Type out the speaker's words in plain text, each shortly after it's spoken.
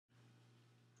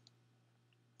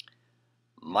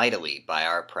mightily by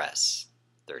our press,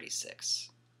 36.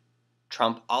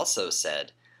 Trump also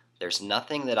said, "There's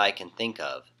nothing that I can think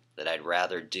of that I'd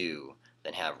rather do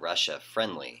than have Russia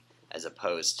friendly as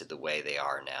opposed to the way they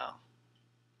are now,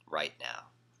 right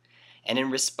now." And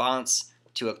in response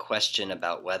to a question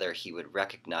about whether he would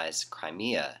recognize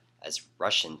Crimea as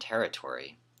Russian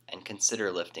territory and consider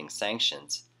lifting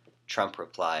sanctions, Trump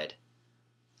replied,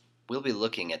 "We'll be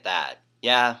looking at that.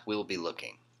 Yeah, we'll be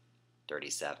looking."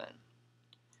 37.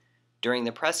 During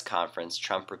the press conference,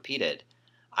 Trump repeated,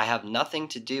 "I have nothing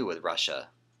to do with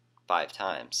Russia," 5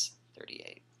 times,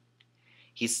 38.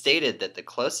 He stated that the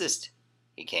closest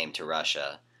he came to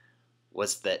Russia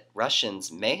was that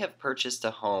Russians may have purchased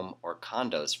a home or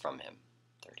condos from him,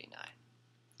 39.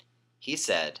 He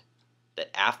said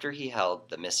that after he held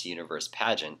the Miss Universe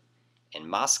pageant in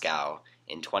Moscow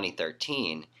in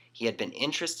 2013, he had been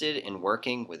interested in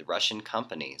working with Russian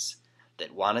companies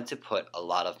that wanted to put a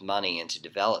lot of money into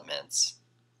developments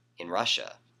in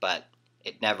Russia, but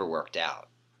it never worked out,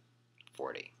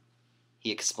 40. He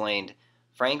explained,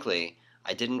 "Frankly,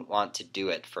 I didn't want to do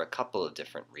it for a couple of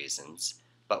different reasons,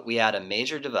 but we had a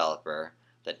major developer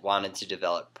that wanted to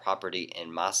develop property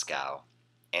in Moscow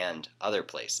and other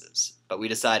places, but we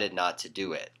decided not to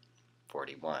do it."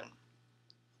 41.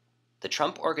 The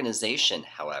Trump Organization,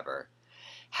 however,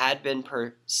 had been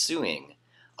pursuing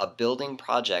a building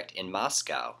project in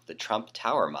Moscow, the Trump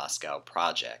Tower Moscow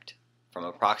project, from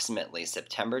approximately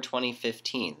September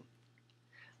 2015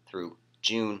 through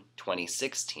June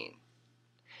 2016.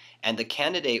 And the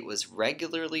candidate was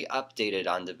regularly updated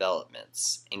on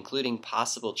developments, including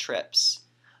possible trips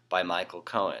by Michael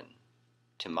Cohen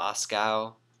to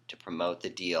Moscow to promote the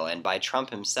deal, and by Trump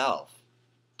himself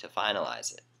to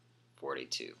finalize it,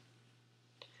 42.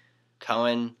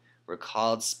 Cohen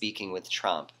recalled speaking with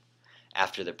Trump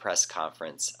after the press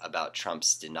conference about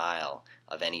Trump's denial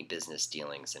of any business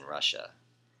dealings in Russia,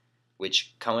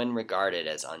 which Cohen regarded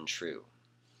as untrue,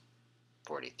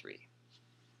 43.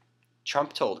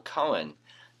 Trump told Cohen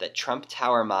that Trump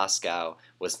Tower Moscow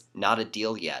was not a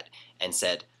deal yet and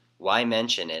said, "Why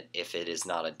mention it if it is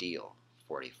not a deal?"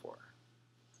 44.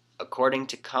 According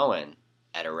to Cohen,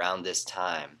 at around this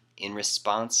time, in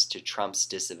response to Trump's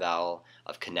disavowal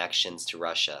of connections to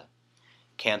Russia,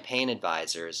 campaign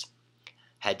advisors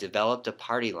had developed a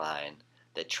party line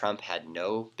that Trump had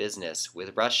no business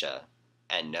with Russia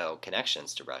and no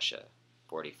connections to Russia,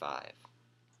 45.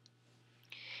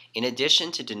 In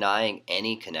addition to denying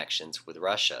any connections with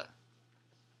Russia,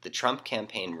 the Trump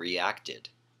campaign reacted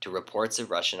to reports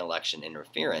of Russian election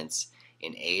interference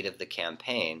in aid of the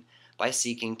campaign by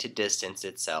seeking to distance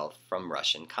itself from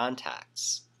Russian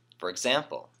contacts. For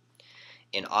example,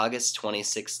 in August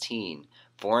 2016,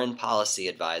 Foreign Policy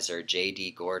Advisor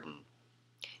J.D. Gordon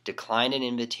declined an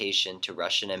invitation to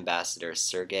Russian Ambassador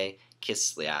Sergei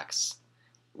Kislyak's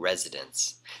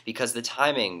residence because the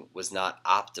timing was not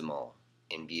optimal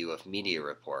in view of media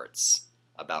reports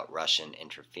about Russian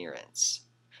interference.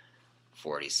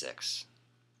 46.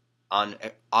 On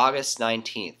August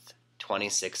 19th,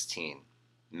 2016,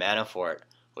 Manafort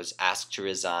was asked to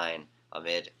resign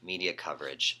amid media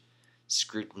coverage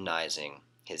scrutinizing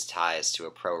his ties to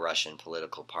a pro-Russian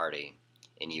political party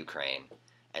in Ukraine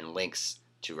and links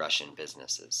to Russian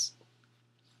businesses.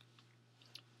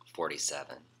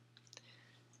 47.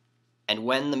 And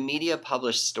when the media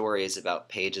published stories about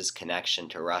Page's connection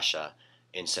to Russia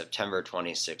in September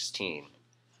 2016,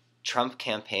 Trump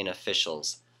campaign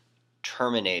officials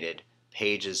terminated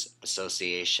Page's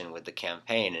association with the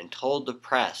campaign and told the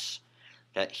press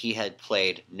that he had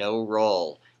played no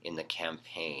role in the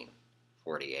campaign,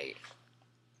 48.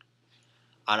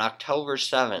 On October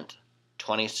 7th,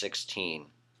 2016,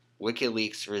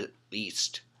 WikiLeaks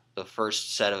released the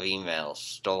first set of emails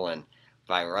stolen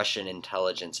by Russian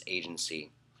intelligence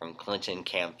agency from Clinton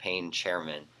campaign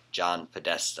chairman John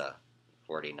Podesta,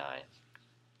 49.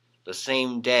 The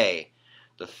same day,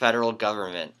 the federal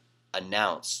government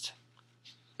announced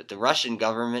that the Russian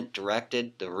government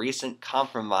directed the recent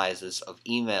compromises of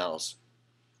emails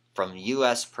from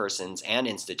U.S. persons and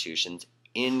institutions,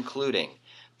 including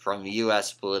from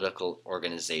U.S. political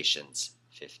organizations,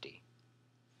 50.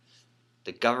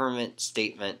 The government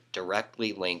statement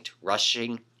directly linked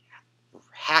Russian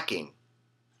hacking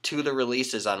to the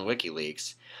releases on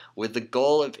WikiLeaks with the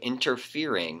goal of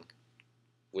interfering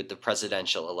with the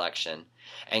presidential election,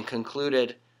 and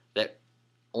concluded that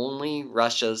only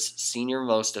Russia's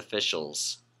senior-most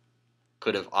officials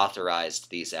could have authorized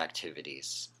these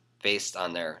activities based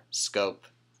on their scope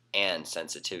and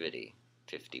sensitivity,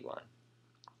 51.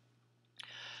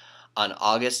 On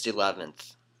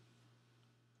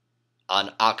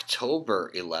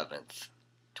October 11th,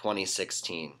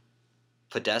 2016,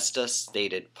 Podesta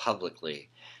stated publicly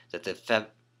that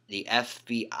the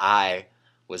FBI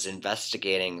was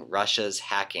investigating Russia's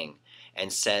hacking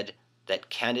and said that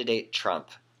candidate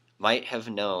Trump might have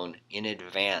known in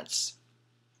advance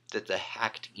that the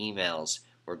hacked emails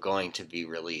were going to be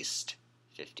released.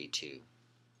 52.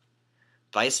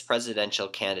 Vice presidential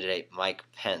candidate Mike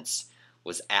Pence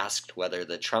was asked whether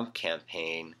the Trump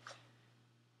campaign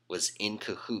was in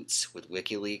cahoots with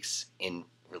WikiLeaks in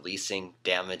releasing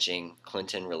damaging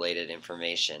Clinton-related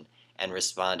information, and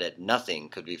responded, "Nothing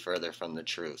could be further from the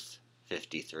truth."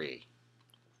 53.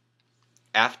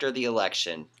 After the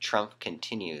election, Trump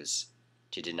continues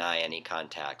to deny any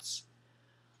contacts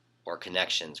or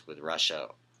connections with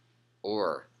Russia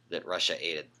or that Russia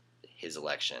aided his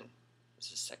election.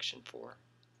 This is section 4.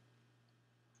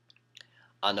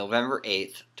 On November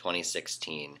 8,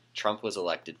 2016, Trump was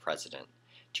elected president.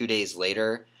 2 days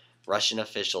later, Russian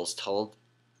officials told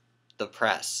the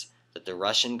press that the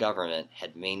Russian government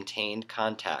had maintained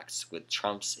contacts with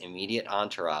Trump's immediate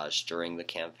entourage during the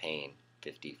campaign.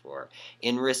 54.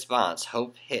 In response,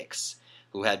 Hope Hicks,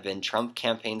 who had been Trump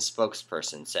campaign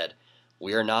spokesperson, said,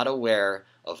 "We are not aware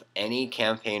of any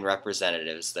campaign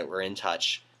representatives that were in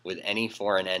touch with any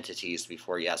foreign entities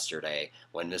before yesterday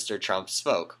when Mr. Trump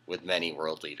spoke with many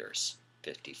world leaders."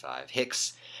 55.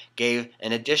 Hicks gave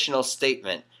an additional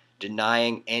statement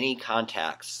denying any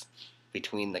contacts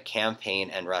between the campaign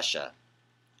and Russia.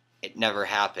 It never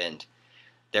happened.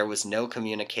 There was no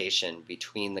communication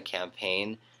between the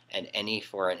campaign and any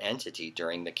foreign entity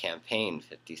during the campaign.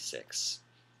 56.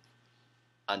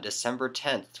 On December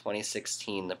 10,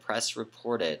 2016, the press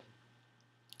reported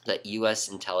that U.S.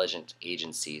 intelligence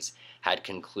agencies had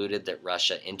concluded that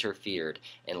Russia interfered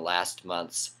in last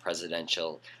month's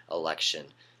presidential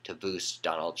election to boost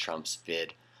Donald Trump's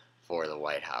bid for the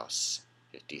White House.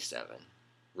 57.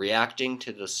 Reacting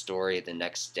to the story the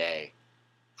next day,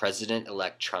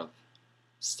 President-elect Trump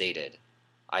stated,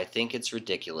 "I think it's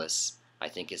ridiculous. I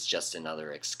think it's just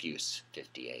another excuse."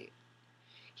 58.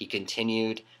 He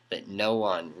continued that no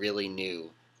one really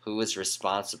knew who was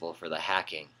responsible for the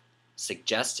hacking,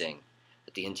 suggesting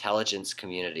that the intelligence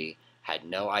community had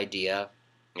no idea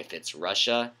if it's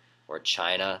Russia or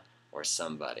China or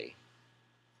somebody.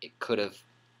 It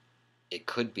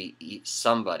could be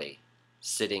somebody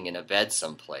sitting in a bed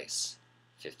someplace.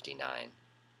 59.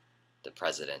 The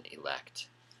president-elect.